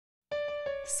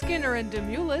Skinner and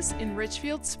Demoulas in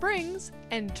Richfield Springs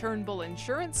and Turnbull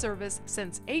Insurance Service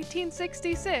since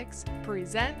 1866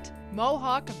 present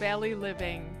Mohawk Valley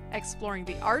Living, exploring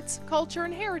the arts, culture,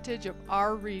 and heritage of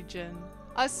our region.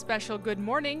 A special good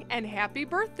morning and happy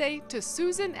birthday to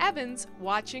Susan Evans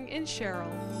watching in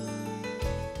Sherrill.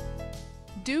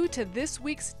 Due to this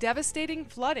week's devastating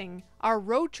flooding, our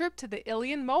road trip to the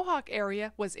Ilion Mohawk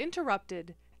area was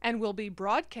interrupted and will be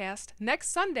broadcast next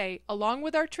Sunday along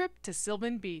with our trip to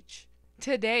Sylvan Beach.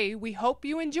 Today, we hope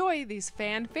you enjoy these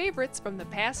fan favorites from the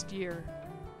past year.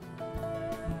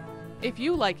 If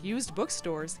you like used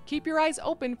bookstores, keep your eyes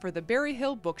open for the Berry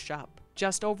Hill Bookshop,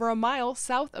 just over a mile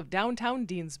south of downtown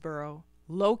Deansboro.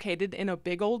 Located in a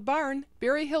big old barn,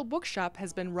 Berry Hill Bookshop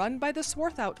has been run by the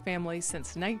Swarthout family since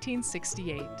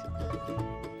 1968.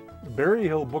 The Berry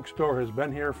Hill Bookstore has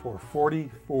been here for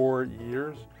 44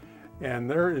 years, and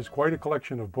there is quite a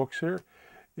collection of books here.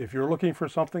 If you're looking for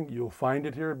something, you'll find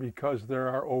it here because there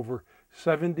are over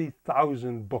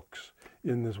 70,000 books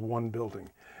in this one building.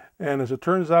 And as it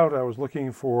turns out, I was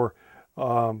looking for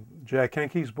Jack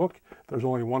Henke's book. There's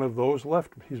only one of those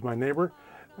left. He's my neighbor.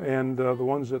 And the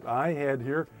ones that I had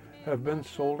here have been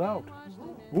sold out.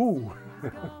 Ooh!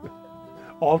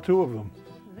 All two of them.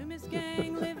 Loomis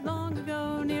gang lived long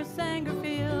ago near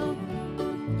Sangerfield.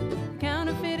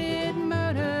 Counterfeited,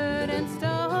 murdered, and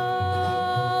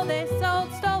stole. They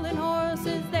sold stolen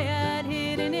horses they had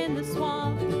hidden in the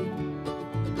swamp.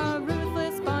 A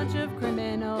ruthless bunch of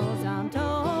criminals, I'm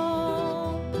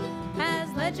told.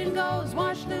 As legend goes,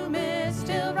 Wash Loomis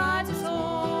still rides his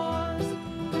horse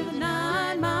through the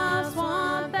 9-mile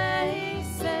swamp, they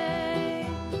say.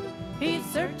 He's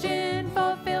searching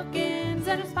for Filkins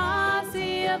and his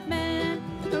posse of men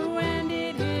who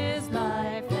ended his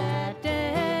life that day.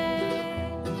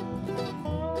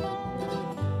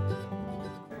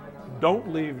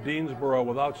 Don't leave Deansboro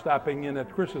without stopping in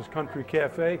at Chris's Country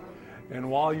Cafe. And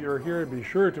while you're here, be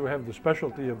sure to have the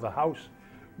specialty of the house,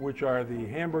 which are the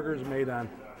hamburgers made on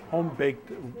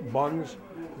home-baked buns.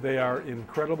 They are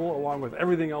incredible, along with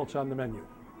everything else on the menu.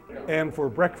 And for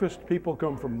breakfast, people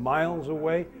come from miles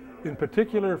away, in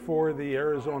particular for the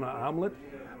Arizona omelet,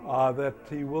 that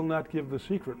he will not give the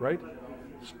secret, right?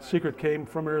 Secret came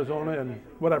from Arizona and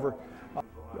whatever.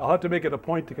 I'll have to make it a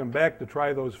point to come back to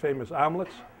try those famous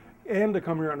omelets and to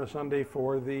come here on a Sunday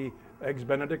for the Eggs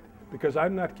Benedict, because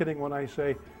I'm not kidding when I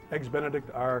say Eggs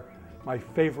Benedict are my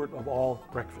favorite of all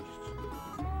breakfasts.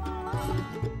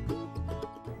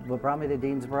 What brought me to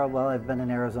Deansboro? Well, I've been in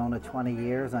Arizona 20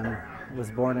 years. I was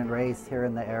born and raised here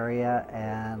in the area,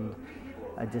 and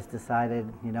I just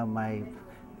decided, you know, my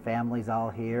family's all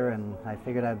here, and I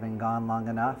figured I'd been gone long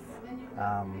enough.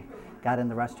 Got in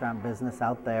the restaurant business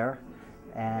out there,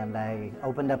 and I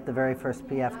opened up the very first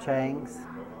PF Chang's,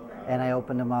 and I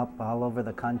opened them up all over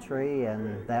the country,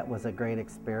 and that was a great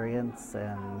experience,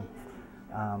 and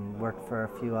worked for a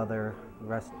few other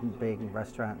big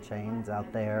restaurant chains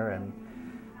out there, and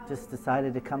just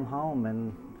decided to come home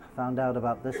and found out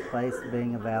about this place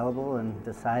being available and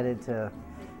decided to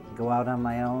go out on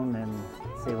my own and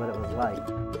see what it was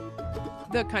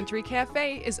like. The Country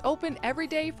Cafe is open every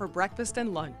day for breakfast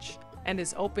and lunch, and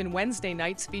is open Wednesday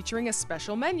nights featuring a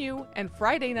special menu and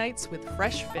Friday nights with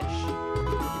fresh fish.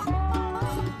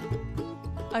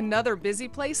 Another busy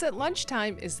place at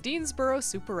lunchtime is Deansboro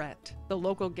Superette, the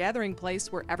local gathering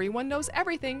place where everyone knows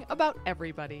everything about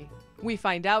everybody. We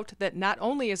find out that not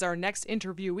only is our next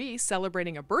interviewee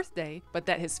celebrating a birthday, but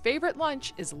that his favorite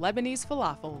lunch is Lebanese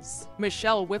falafels.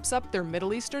 Michelle whips up their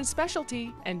Middle Eastern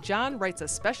specialty, and John writes a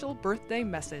special birthday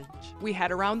message. We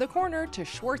head around the corner to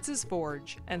Schwartz's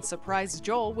Forge and surprise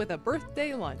Joel with a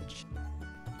birthday lunch.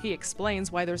 He explains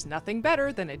why there's nothing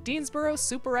better than a Deansboro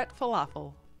Superette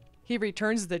falafel. He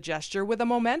returns the gesture with a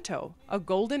memento, a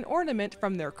golden ornament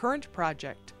from their current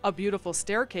project, a beautiful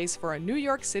staircase for a New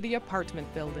York City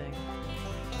apartment building.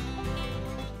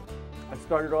 I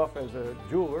started off as a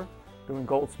jeweler, doing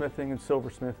goldsmithing and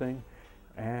silversmithing,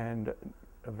 and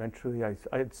eventually I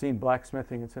had seen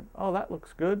blacksmithing and said, oh, that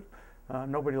looks good.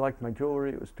 Nobody liked my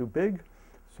jewelry, it was too big.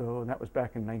 So that was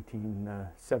back in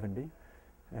 1970.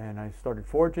 And I started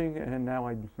forging, and now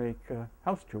I make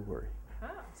house jewelry.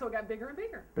 So it got bigger and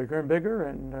bigger. Bigger and bigger,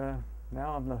 and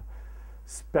now I'm the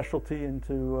specialty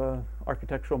into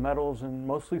architectural metals and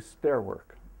mostly stair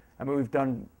work. I mean, we've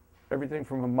done everything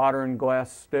from a modern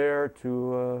glass stair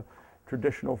to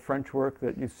traditional French work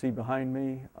that you see behind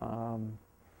me.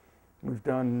 We've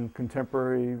done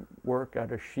contemporary work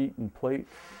out of sheet and plate.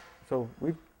 So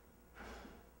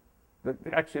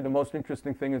actually the most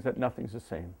interesting thing is that nothing's the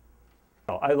same.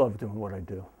 I love doing what I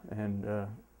do, and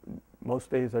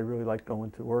most days I really like going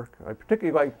to work. I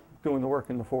particularly like doing the work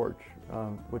in the forge,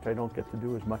 which I don't get to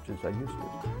do as much as I used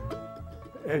to.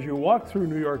 As you walk through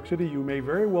New York City, you may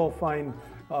very well find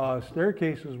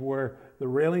staircases where the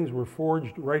railings were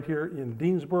forged right here in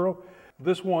Deansboro.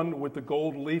 This one with the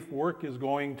gold leaf work is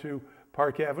going to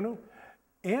Park Avenue.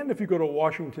 And if you go to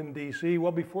Washington, D.C.,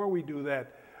 well, before we do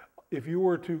that, if you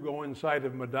were to go inside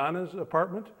of Madonna's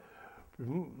apartment,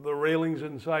 the railings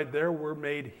inside there were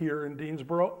made here in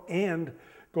Deansboro, and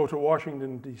go to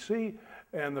Washington, D.C.,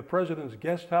 and the President's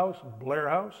Guest House, Blair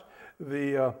House,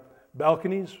 the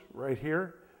balconies right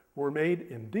here were made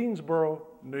in Deansboro,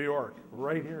 New York,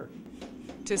 right here.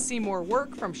 To see more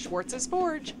work from Schwartz's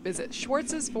Forge, visit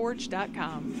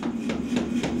schwartzesforge.com.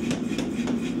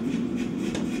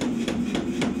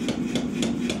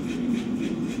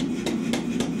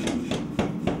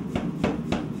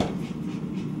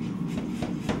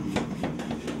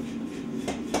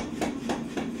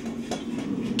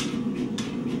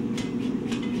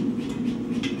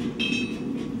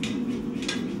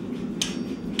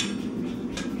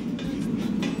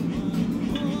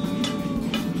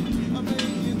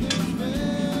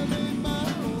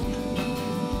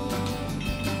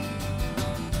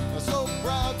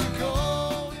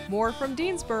 More from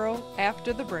Deansboro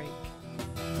after the break.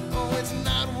 Oh, it's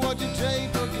not what you take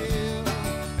or give,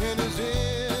 and it's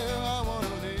here I wanna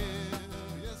live.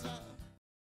 Yes,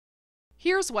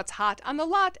 Here's what's hot on the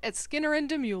lot at Skinner and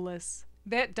Demoulas.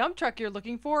 That dump truck you're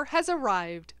looking for has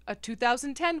arrived. A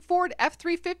 2010 Ford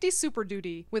F-350 Super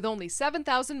Duty with only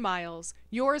 7,000 miles.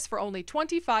 Yours for only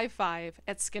 $25,500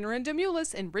 at Skinner and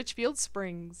Demoulas in Richfield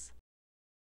Springs.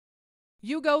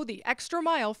 You go the extra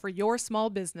mile for your small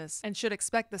business and should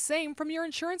expect the same from your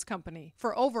insurance company.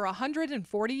 For over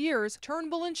 140 years,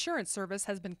 Turnbull Insurance Service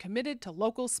has been committed to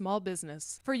local small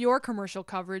business. For your commercial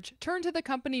coverage, turn to the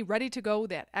company ready to go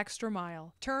that extra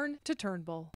mile. Turn to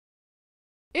Turnbull.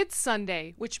 It's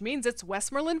Sunday, which means it's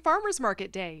Westmoreland Farmers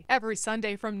Market Day. Every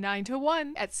Sunday from 9 to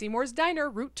 1 at Seymour's Diner,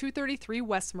 Route 233,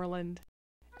 Westmoreland.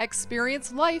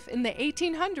 Experience life in the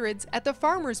 1800s at the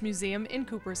Farmers Museum in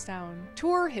Cooperstown.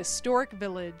 Tour Historic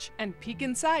Village and peek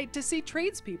inside to see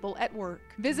tradespeople at work.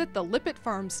 Visit the Lippett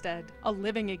Farmstead, a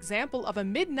living example of a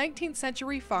mid-19th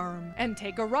century farm, and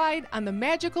take a ride on the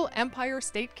magical Empire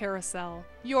State Carousel.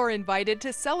 You're invited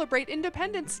to celebrate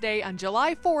Independence Day on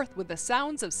July 4th with the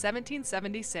sounds of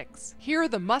 1776. Hear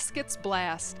the muskets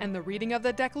blast and the reading of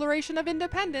the Declaration of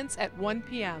Independence at 1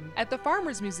 p.m. at the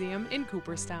Farmers Museum in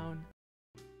Cooperstown.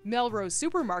 Melrose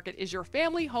Supermarket is your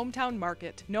family hometown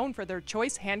market, known for their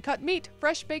choice hand-cut meat,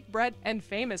 fresh baked bread, and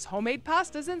famous homemade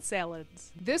pastas and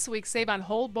salads. This week, save on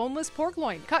whole boneless pork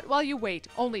loin, cut while you wait,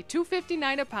 only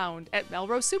 $2.59 a pound at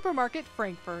Melrose Supermarket,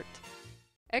 Frankfort.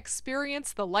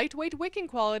 Experience the lightweight wicking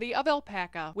quality of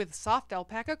alpaca with soft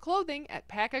alpaca clothing at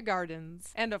Paca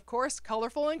Gardens. And of course,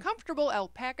 colorful and comfortable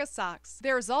alpaca socks.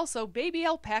 There's also baby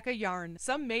alpaca yarn,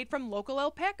 some made from local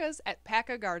alpacas at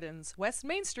Paca Gardens, West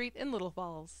Main Street in Little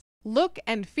Falls. Look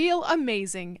and feel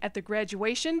amazing at the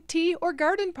graduation, tea, or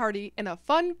garden party in a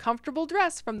fun, comfortable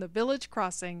dress from the Village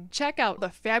Crossing. Check out the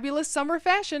fabulous summer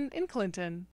fashion in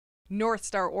Clinton. North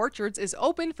Star Orchards is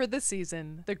open for the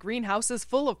season. The greenhouse is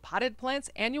full of potted plants,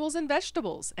 annuals, and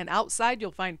vegetables, and outside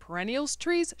you'll find perennials,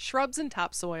 trees, shrubs, and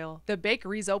topsoil. The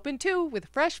bakery's open too, with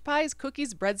fresh pies,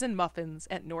 cookies, breads, and muffins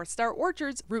at North Star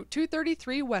Orchards, Route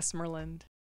 233, Westmoreland.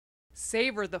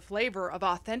 Savor the flavor of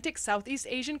authentic Southeast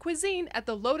Asian cuisine at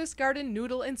the Lotus Garden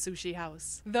Noodle and Sushi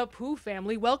House. The Pooh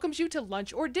family welcomes you to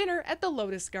lunch or dinner at the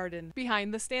Lotus Garden,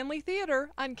 behind the Stanley Theater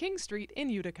on King Street in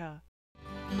Utica.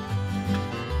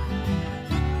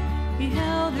 He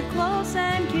held her close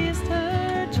and kissed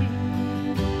her cheek,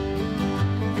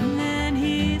 and then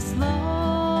he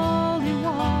slowly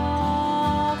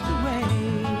walked away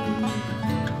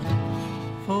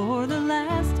for the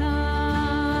last time.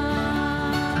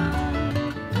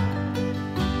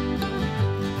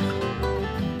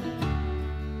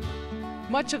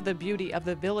 Much of the beauty of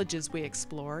the villages we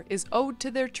explore is owed to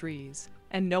their trees.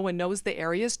 And no one knows the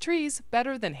area's trees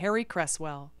better than Harry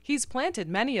Cresswell. He's planted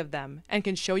many of them and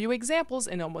can show you examples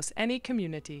in almost any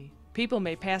community. People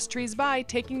may pass trees by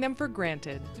taking them for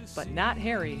granted, but not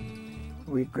Harry.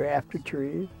 We grafted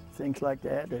trees, things like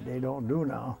that they don't do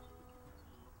now.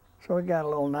 So we got a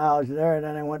little knowledge there, and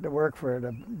then I went to work for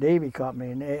the Davy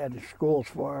Company, and they had the schools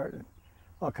for it, and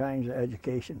all kinds of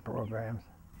education programs.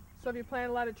 So have you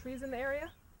planted a lot of trees in the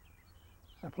area?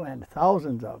 I planted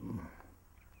thousands of them.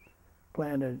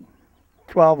 Planted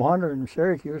 1,200 in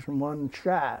Syracuse from one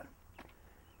shot.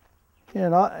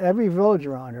 And every village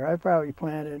around here, I probably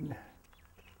planted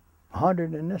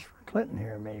 100 in this Clinton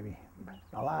here, maybe.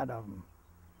 A lot of them.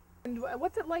 And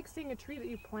what's it like seeing a tree that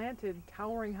you planted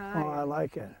towering high? Oh, I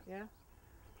like it. Yeah?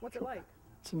 What's it like?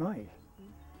 It's nice.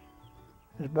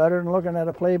 It's better than looking at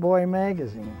a Playboy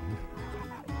magazine.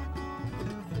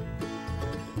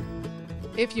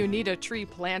 If you need a tree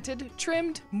planted,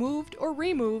 trimmed, moved, or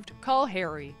removed, call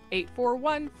Harry,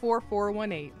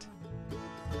 841-4418.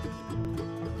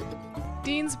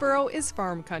 Deansboro is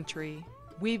farm country.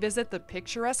 We visit the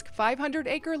picturesque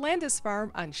 500-acre Landis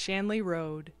farm on Shanley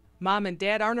Road. Mom and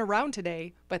Dad aren't around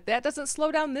today, but that doesn't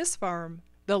slow down this farm.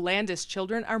 The Landis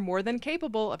children are more than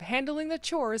capable of handling the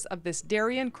chores of this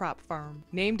dairy and crop farm,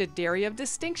 named a dairy of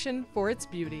distinction for its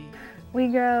beauty. We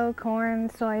grow corn,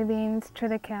 soybeans,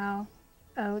 triticale,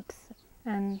 oats,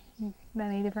 and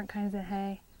many different kinds of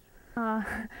hay. Yeah,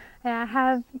 I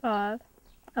have a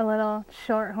little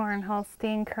shorthorn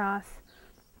Holstein cross,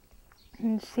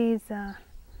 and she's,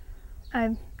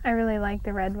 I really like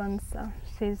the red ones, so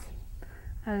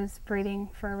I was breeding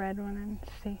for a red one, and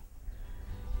she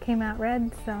came out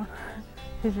red, so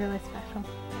she's really special.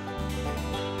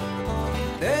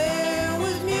 There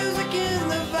was music in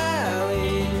the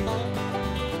valley.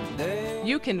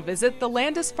 You can visit the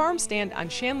Landis farm stand on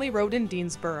Shanley Road in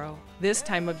Deansboro. This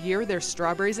time of year, there's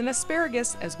strawberries and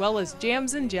asparagus, as well as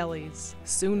jams and jellies,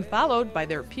 soon followed by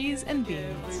their peas and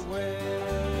beans.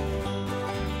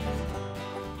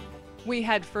 We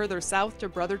head further south to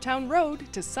Brothertown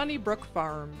Road to Sunnybrook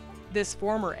Farm. This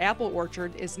former apple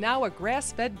orchard is now a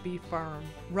grass-fed beef farm,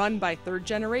 run by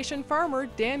third-generation farmer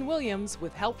Dan Williams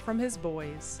with help from his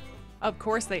boys. Of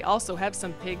course, they also have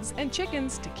some pigs and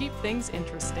chickens to keep things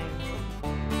interesting.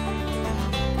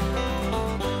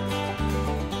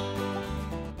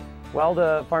 Well,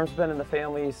 the farm's been in the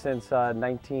family since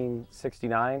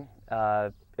 1969.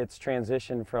 It's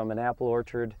transitioned from an apple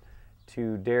orchard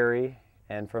to dairy,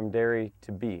 and from dairy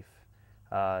to beef.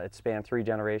 It spanned 3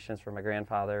 generations from my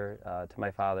grandfather to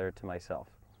my father to myself.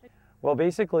 Well,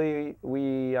 basically,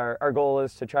 our goal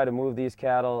is to try to move these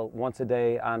cattle once a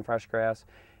day on fresh grass,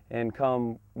 and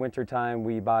come wintertime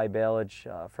we buy baleage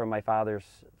from my father's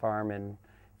farm and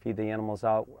feed the animals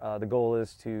out. The goal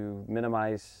is to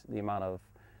minimize the amount of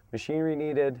machinery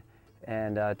needed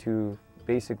and to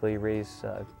basically raise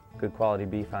good quality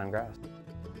beef on grass.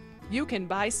 You can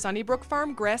buy Sunnybrook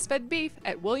Farm grass-fed beef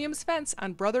at Williams Fence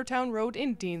on Brothertown Road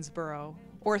in Deansboro,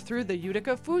 or through the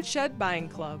Utica Food Shed Buying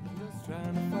Club. Just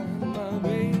trying to find my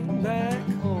way back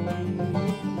home.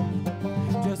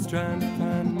 Just trying to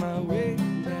find my way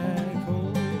back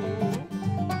home.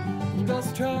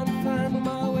 Just trying to find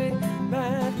my way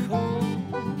back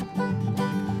home.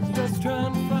 Just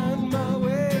trying to find my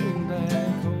way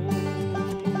back home.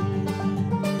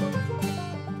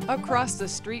 Across the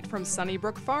street from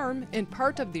Sunnybrook Farm, in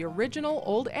part of the original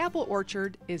old apple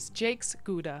orchard, is Jake's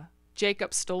Gouda.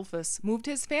 Jacob Stolfus moved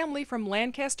his family from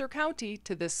Lancaster County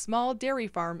to this small dairy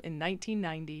farm in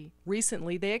 1990.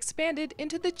 Recently, they expanded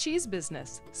into the cheese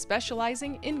business,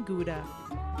 specializing in Gouda.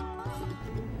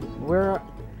 We're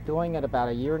doing it about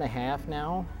 1.5 years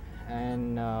now,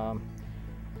 and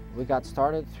we got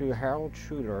started through Harold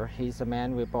Schroeder. He's the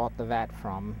man we bought the vat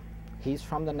from. He's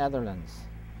from the Netherlands.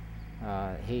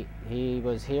 He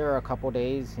was here a couple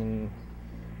days, and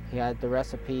he had the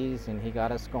recipes, and he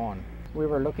got us going. We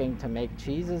were looking to make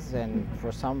cheeses, and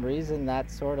for some reason that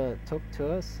sort of took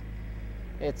to us.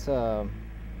 It's a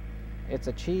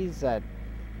cheese that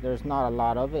there's not a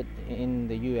lot of it in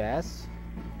the U.S.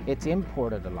 It's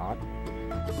imported a lot.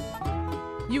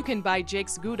 You can buy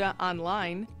Jake's Gouda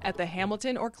online at the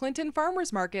Hamilton or Clinton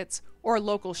farmers markets, or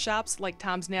local shops like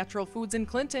Tom's Natural Foods in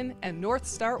Clinton and North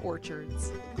Star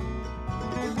Orchards.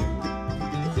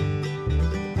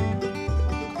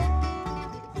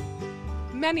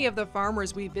 Many of the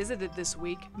farmers we visited this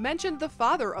week mentioned the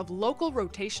father of local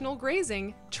rotational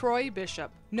grazing, Troy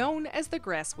Bishop, known as the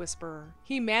Grass Whisperer.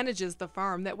 He manages the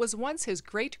farm that was once his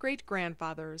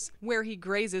great-great-grandfather's, where he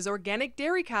grazes organic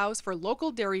dairy cows for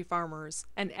local dairy farmers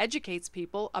and educates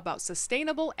people about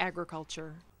sustainable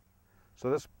agriculture. So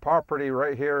this property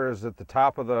right here is at the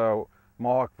top of the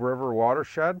Mohawk River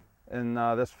watershed, and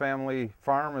this family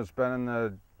farm has been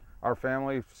in our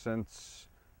family since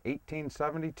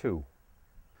 1872.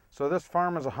 So this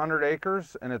farm is 100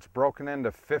 acres, and it's broken into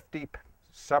 50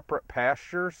 separate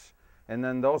pastures, and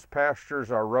then those pastures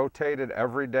are rotated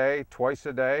every day, twice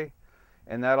a day,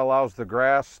 and that allows the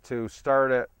grass to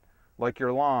start at, like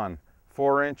your lawn,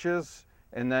 4 inches,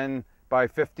 and then by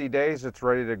 50 days it's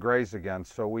ready to graze again.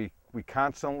 So we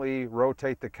constantly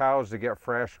rotate the cows to get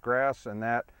fresh grass, and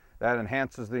that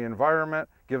enhances the environment,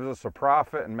 gives us a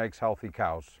profit, and makes healthy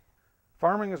cows.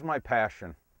 Farming is my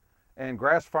passion. And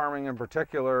grass farming in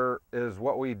particular is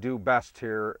what we do best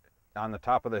here on the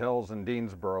top of the hills in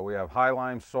Deansboro. We have high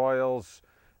lime soils.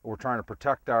 We're trying to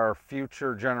protect our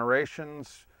future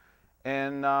generations.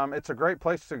 And it's a great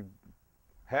place to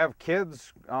have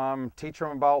kids, teach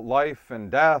them about life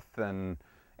and death and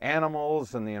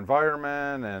animals and the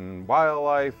environment and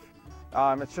wildlife.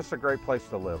 It's just a great place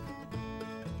to live.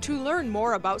 To learn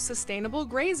more about sustainable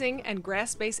grazing and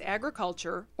grass-based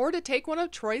agriculture, or to take one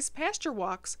of Troy's pasture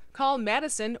walks, call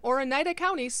Madison or Oneida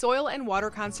County Soil and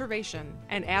Water Conservation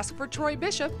and ask for Troy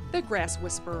Bishop, the Grass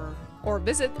Whisperer, or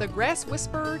visit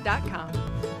thegrasswhisperer.com.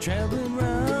 Traveling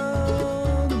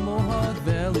round the Mohawk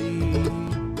Valley.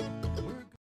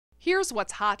 Here's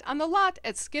what's hot on the lot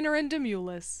at Skinner and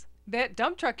Demoulas. That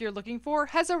dump truck you're looking for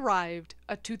has arrived.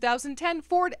 A 2010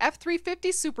 Ford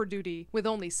F-350 Super Duty with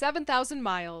only 7,000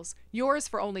 miles. Yours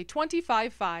for only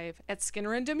 $25,500 at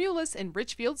Skinner and Demoulas in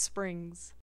Richfield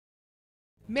Springs.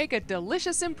 Make a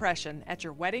delicious impression at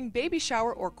your wedding, baby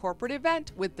shower, or corporate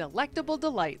event with delectable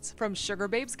delights from Sugar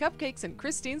Babe's Cupcakes and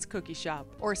Christine's Cookie Shop.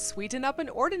 Or sweeten up an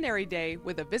ordinary day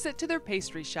with a visit to their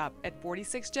pastry shop at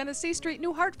 46 Genesee Street,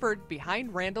 New Hartford,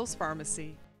 behind Randall's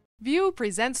Pharmacy. View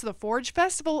presents the Forge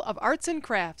Festival of Arts and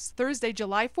Crafts, Thursday,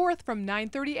 July 4th from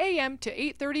 9:30 a.m. to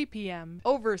 8:30 p.m.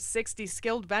 Over 60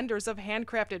 skilled vendors of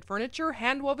handcrafted furniture,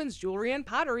 handwovens, jewelry and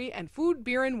pottery, and food,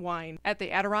 beer, and wine at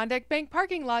the Adirondack Bank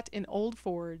parking lot in Old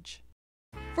Forge.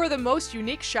 For the most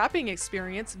unique shopping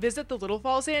experience, visit the Little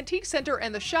Falls Antique Center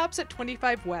and the shops at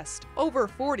 25 West. Over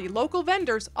 40 local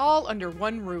vendors, all under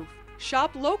one roof.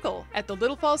 Shop local at the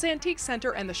Little Falls Antique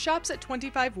Center and the shops at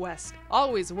 25 West.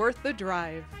 Always worth the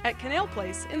drive at Canal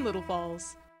Place in Little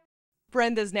Falls.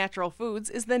 Brenda's Natural Foods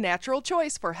is the natural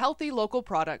choice for healthy local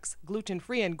products,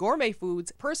 gluten-free and gourmet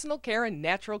foods, personal care and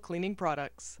natural cleaning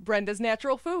products. Brenda's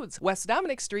Natural Foods, West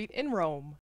Dominic Street in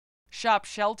Rome. Shop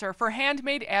Shelter for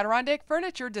handmade Adirondack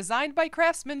furniture designed by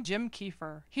craftsman Jim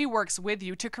Kiefer. He works with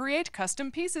you to create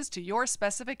custom pieces to your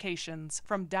specifications,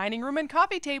 from dining room and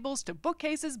coffee tables to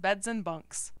bookcases, beds, and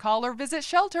bunks. Call or visit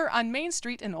Shelter on Main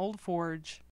Street in Old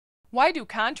Forge. Why do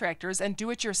contractors and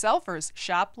do-it-yourselfers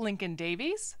shop Lincoln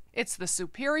Davies? It's the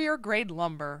superior grade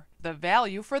lumber, the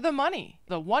value for the money,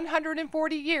 the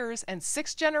 140 years and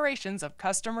 6 generations of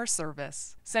customer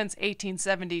service. Since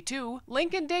 1872,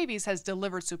 Lincoln Davies has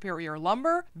delivered superior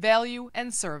lumber, value,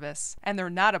 and service, and they're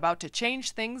not about to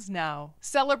change things now.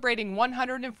 Celebrating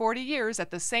 140 years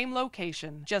at the same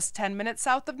location, just 10 minutes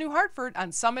south of New Hartford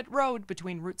on Summit Road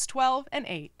between routes 12 and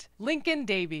 8. Lincoln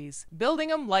Davies, building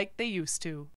them like they used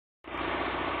to.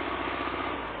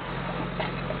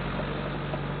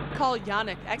 Call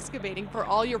Yannick Excavating for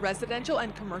all your residential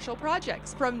and commercial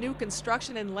projects, from new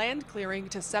construction and land clearing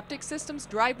to septic systems,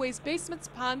 driveways, basements,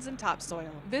 ponds, and topsoil.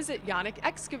 Visit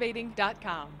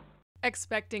yannickexcavating.com.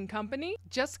 Expecting company?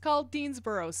 Just call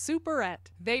Deansboro Superette.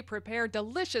 They prepare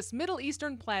delicious Middle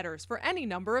Eastern platters for any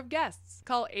number of guests.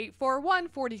 Call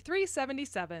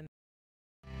 841-4377.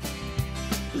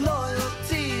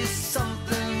 Loyalty is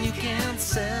something you can't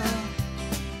sell,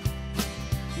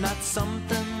 not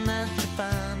something that you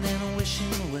find in a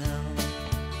wishing well.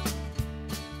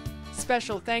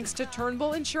 Special thanks to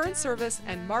Turnbull Insurance Service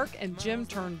and Mark and Jim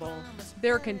Turnbull.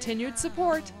 Their continued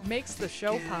support makes the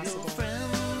show possible.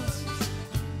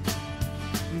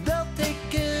 They'll take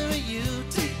care of you,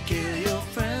 take care of your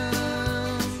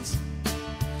friends.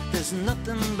 There's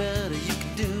nothing better you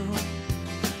can do.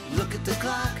 Look at the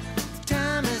clock, the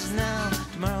time is now.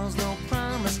 Tomorrow's no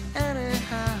promise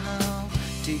anyhow.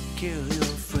 Take care of your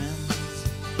friends.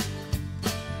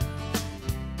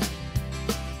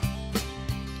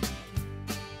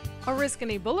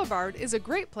 Oriskany Boulevard is a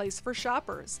great place for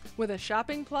shoppers, with a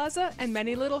shopping plaza and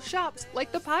many little shops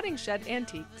like the Potting Shed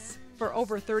Antiques. For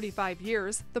over 35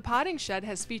 years, the Potting Shed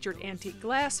has featured antique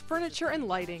glass, furniture, and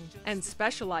lighting, and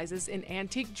specializes in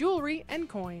antique jewelry and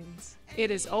coins.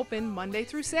 It is open Monday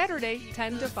through Saturday,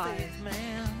 10 to 5.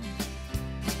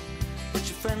 But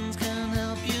your friends can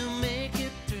help you make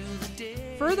it through the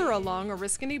day. Further along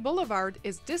Oriskany Boulevard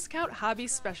is Discount Hobby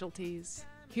Specialties.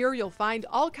 Here you'll find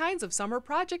all kinds of summer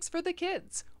projects for the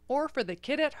kids, or for the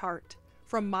kid at heart,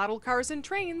 from model cars and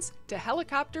trains to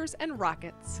helicopters and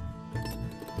rockets.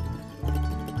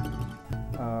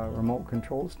 Remote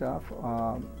control stuff,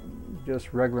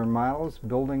 just regular models,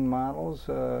 building models.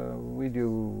 We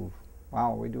do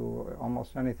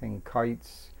almost anything,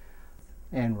 kites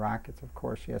and rockets, of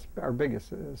course. Yes, our biggest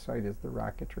site is the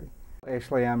rocketry.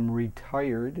 Actually, I'm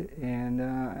retired, and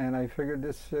I figured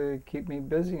this keep me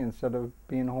busy instead of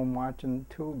being home watching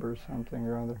tube or something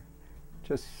or other.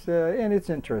 Just and it's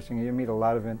interesting. You meet a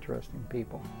lot of interesting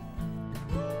people.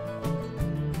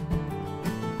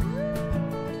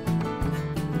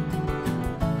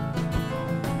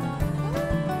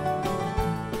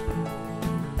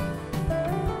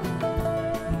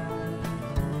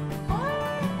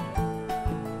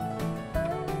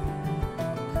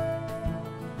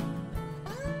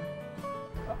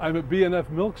 I'm at B&F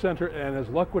Milk Center, and as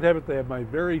luck would have it, they have my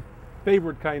very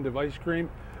favorite kind of ice cream,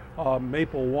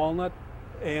 maple walnut.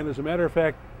 And as a matter of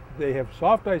fact, they have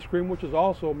soft ice cream, which is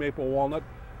also maple walnut.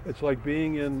 It's like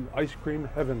being in ice cream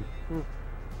heaven.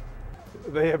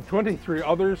 They have 23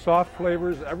 other soft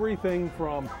flavors, everything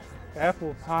from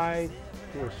apple pie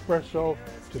to espresso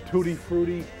to tutti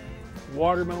frutti,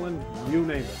 watermelon, you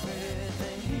name it.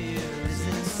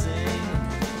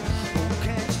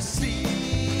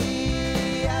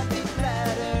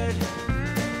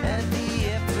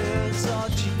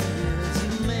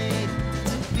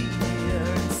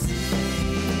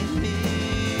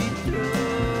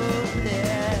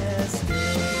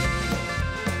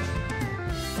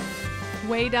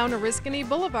 Way down Oriskany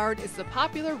Boulevard is the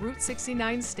popular Route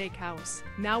 69 Steakhouse,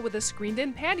 now with a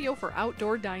screened-in patio for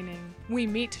outdoor dining. We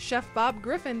meet Chef Bob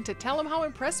Griffin to tell him how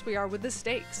impressed we are with the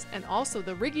steaks, and also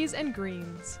the riggies and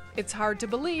greens. It's hard to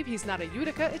believe he's not a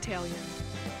Utica Italian.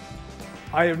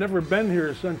 I have never been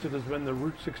here since it has been the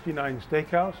Route 69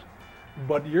 Steakhouse,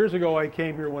 but years ago I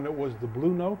came here when it was the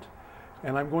Blue Note,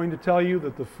 and I'm going to tell you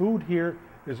that the food here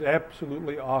is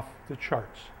absolutely off the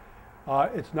charts.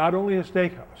 It's not only a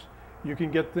steakhouse. You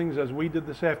can get things as we did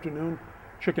this afternoon,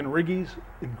 chicken riggies,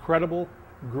 incredible,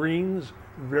 greens,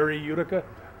 very Utica.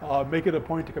 Make it a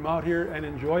point to come out here and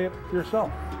enjoy it yourself.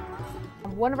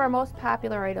 One of our most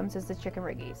popular items is the chicken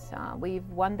riggies. We've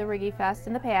won the Riggie Fest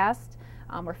in the past.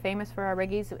 We're famous for our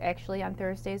riggies. Actually, on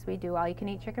Thursdays we do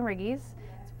all-you-can-eat chicken riggies.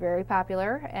 It's very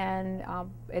popular, and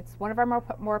it's one of our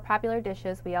more popular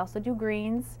dishes. We also do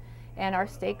greens, and our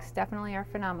steaks definitely are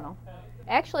phenomenal.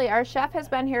 Actually, our chef has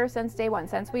been here since day one,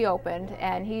 since we opened,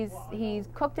 and he's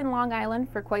cooked in Long Island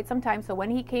for quite some time. So when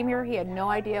he came here, he had no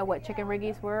idea what chicken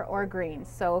riggies were or greens.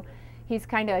 So he's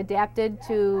kind of adapted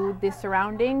to the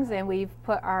surroundings, and we've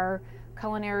put our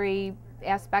culinary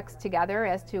aspects together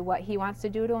as to what he wants to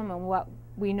do to them and what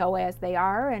we know as they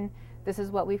are, and this is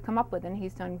what we've come up with, and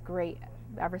he's done great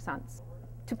ever since.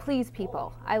 To please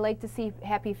people. I like to see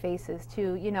happy faces,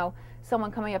 to, you know,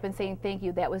 someone coming up and saying thank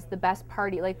you, that was the best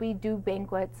party. Like, we do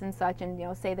banquets and such, and, you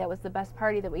know, say that was the best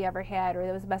party that we ever had, or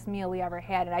that was the best meal we ever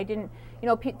had, and I didn't, you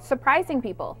know, surprising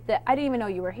people that I didn't even know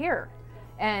you were here,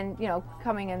 and, you know,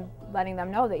 coming and letting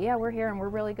them know that, yeah, we're here and we're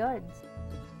really good.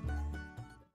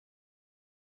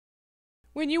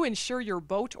 When you insure your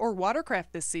boat or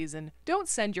watercraft this season, don't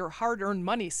send your hard-earned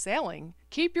money sailing.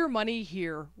 Keep your money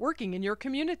here, working in your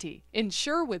community.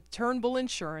 Insure with Turnbull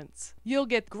Insurance. You'll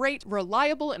get great,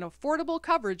 reliable, and affordable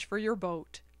coverage for your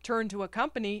boat. Turn to a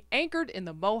company anchored in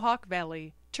the Mohawk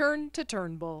Valley. Turn to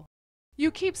Turnbull. You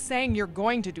keep saying you're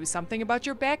going to do something about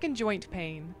your back and joint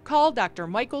pain. Call Dr.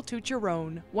 Michael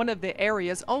Tucherone, one of the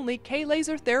area's only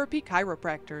K-laser therapy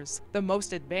chiropractors, the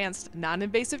most advanced,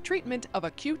 non-invasive treatment of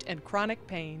acute and chronic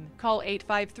pain. Call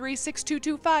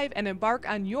 853-6225 and embark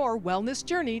on your wellness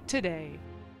journey today.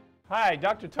 Hi,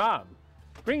 Dr. Tom.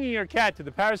 Bringing your cat to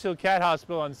the Paris Hill Cat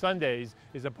Hospital on Sundays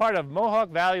is a part of Mohawk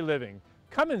Valley living.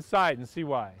 Come inside and see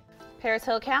why. Paris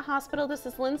Hill Cat Hospital, this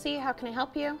is Lindsay. How can I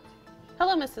help you?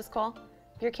 Hello, Mrs. Cole.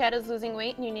 Your cat is losing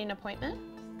weight and you need an appointment?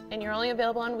 And you're only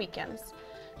available on weekends.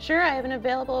 Sure, I have an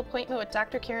available appointment with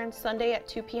Dr. Karen Sunday at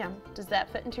 2 p.m. Does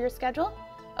that fit into your schedule?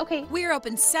 Okay. We're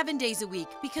open 7 days a week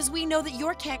because we know that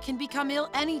your cat can become ill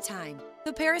anytime.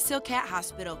 The Paris Hill Cat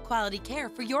Hospital, quality care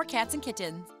for your cats and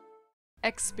kittens.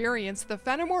 Experience the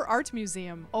Fenimore Art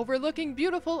Museum, overlooking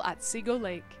beautiful Otsego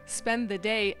Lake. Spend the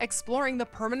day exploring the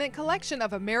permanent collection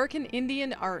of American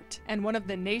Indian art and one of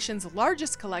the nation's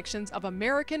largest collections of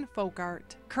American folk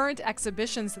art. Current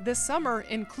exhibitions this summer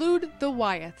include The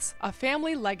Wyeths, a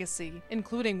family legacy,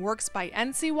 including works by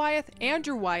N.C. Wyeth,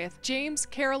 Andrew Wyeth, James,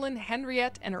 Carolyn,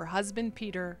 Henriette, and her husband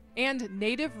Peter, and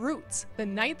Native Roots, the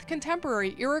 9th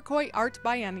Contemporary Iroquois Art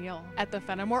Biennial, at the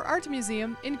Fenimore Art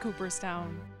Museum in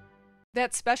Cooperstown.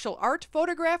 That special art,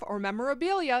 photograph, or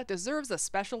memorabilia deserves a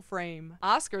special frame.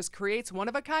 Oscars creates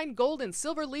one-of-a-kind gold and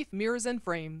silver leaf mirrors and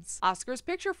frames. Oscars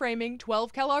Picture Framing,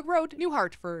 12 Kellogg Road, New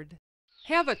Hartford.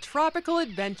 Have a tropical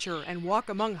adventure and walk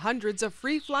among hundreds of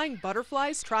free-flying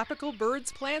butterflies, tropical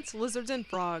birds, plants, lizards, and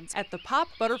frogs at the Pop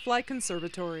Butterfly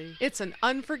Conservatory. It's an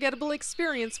unforgettable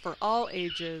experience for all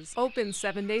ages. Open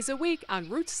 7 days a week on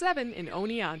Route 7 in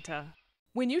Oneonta.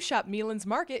 When you shop Meelan's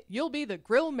Market, you'll be the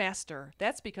grill master.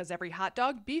 That's because every hot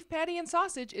dog, beef patty, and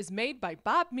sausage is made by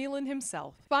Bob Meelan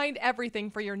himself. Find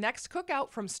everything for your next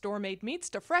cookout, from store-made meats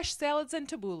to fresh salads and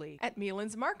tabbouleh, at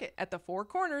Meelan's Market at the Four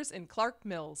Corners in Clark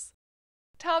Mills.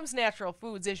 Tom's Natural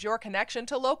Foods is your connection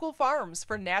to local farms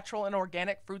for natural and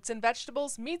organic fruits and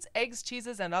vegetables, meats, eggs,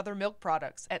 cheeses, and other milk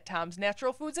products. At Tom's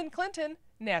Natural Foods in Clinton,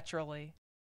 naturally.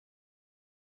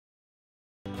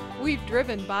 We've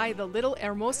driven by the Little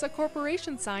Hermosa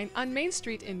Corporation sign on Main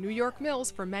Street in New York Mills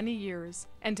for many years,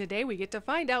 and today we get to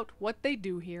find out what they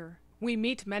do here. We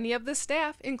meet many of the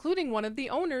staff, including one of the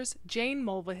owners, Jane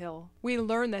Mulvihill. We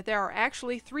learn that there are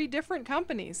actually 3 different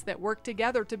companies that work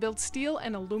together to build steel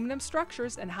and aluminum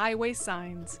structures and highway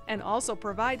signs, and also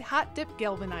provide hot dip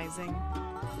galvanizing.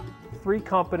 3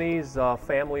 companies,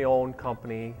 family-owned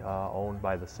company, owned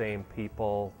by the same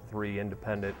people, 3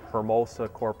 independent, Hermosa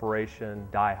Corporation,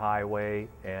 Dye Highway,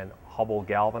 and Hubbell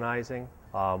Galvanizing.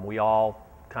 We all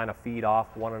kind of feed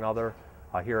off one another.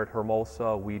 Here at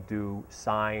Hermosa, we do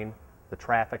the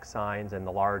traffic signs and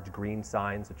the large green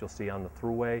signs that you'll see on the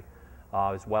thruway,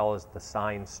 as well as the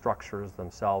sign structures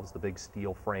themselves, the big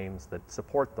steel frames that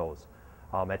support those.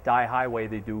 At Dye Highway,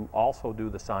 they also do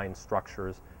the sign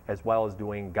structures, as well as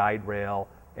doing guide rail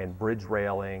and bridge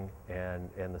railing and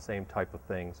the same type of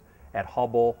things. At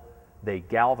Hubbell, they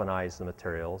galvanize the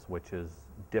materials, which is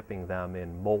dipping them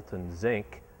in molten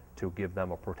zinc to give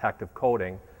them a protective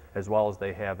coating, as well as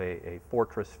they have a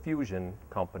Fortress Fusion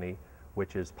company,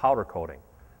 which is powder coating,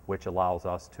 which allows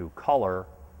us to color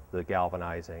the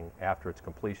galvanizing after its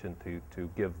completion to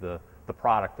give the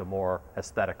product a more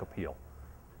aesthetic appeal.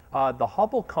 The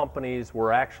Hubbell companies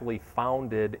were actually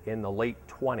founded in the late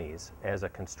 20s as a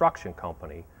construction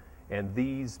company, and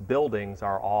these buildings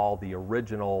are all the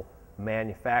original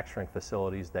manufacturing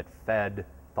facilities that fed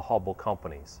the Hubbell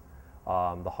companies.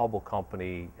 The Hubbell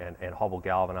company and Hubbell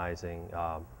Galvanizing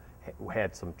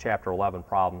had some Chapter 11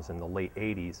 problems in the late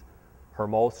 80s.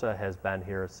 Hermosa has been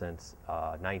here since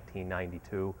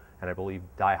 1992, and I believe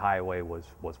Dye Highway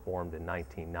was formed in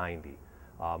 1990.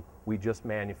 We just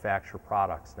manufacture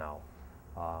products now.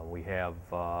 We have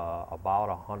about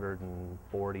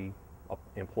 140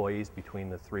 employees between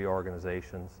the 3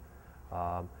 organizations.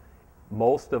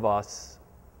 Most of us,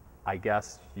 I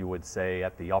guess you would say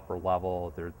at the upper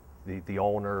level, the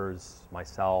owners,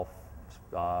 myself,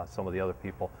 some of the other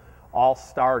people, all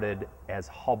started as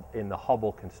in the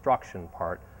Hubbell construction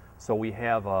part, so we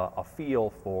have a feel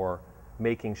for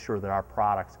making sure that our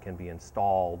products can be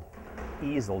installed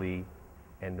easily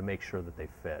and to make sure that they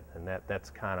fit. And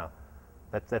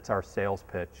that's our sales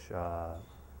pitch,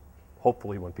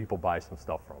 hopefully when people buy some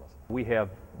stuff from us. We have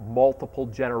multiple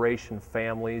generation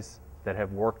families that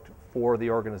have worked for the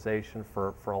organization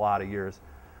for a lot of years,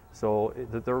 so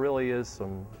there really is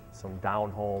some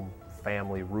down-home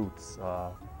family roots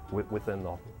within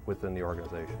the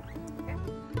organization.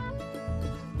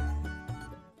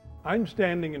 I'm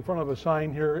standing in front of a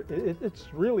sign here.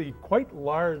 It's really quite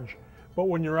large, but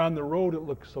when you're on the road, it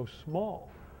looks so small.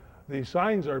 These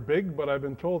signs are big, but I've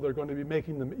been told they're going to be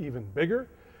making them even bigger.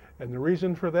 And the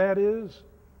reason for that is,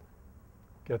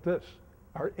 get this,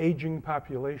 our aging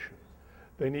population.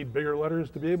 They need bigger letters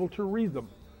to be able to read them.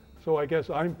 So I guess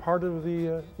I'm part of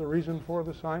the reason for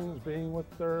the signs being what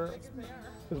they're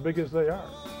as big as they are,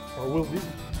 or will be.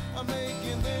 I'm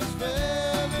making this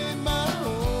very my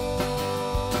home.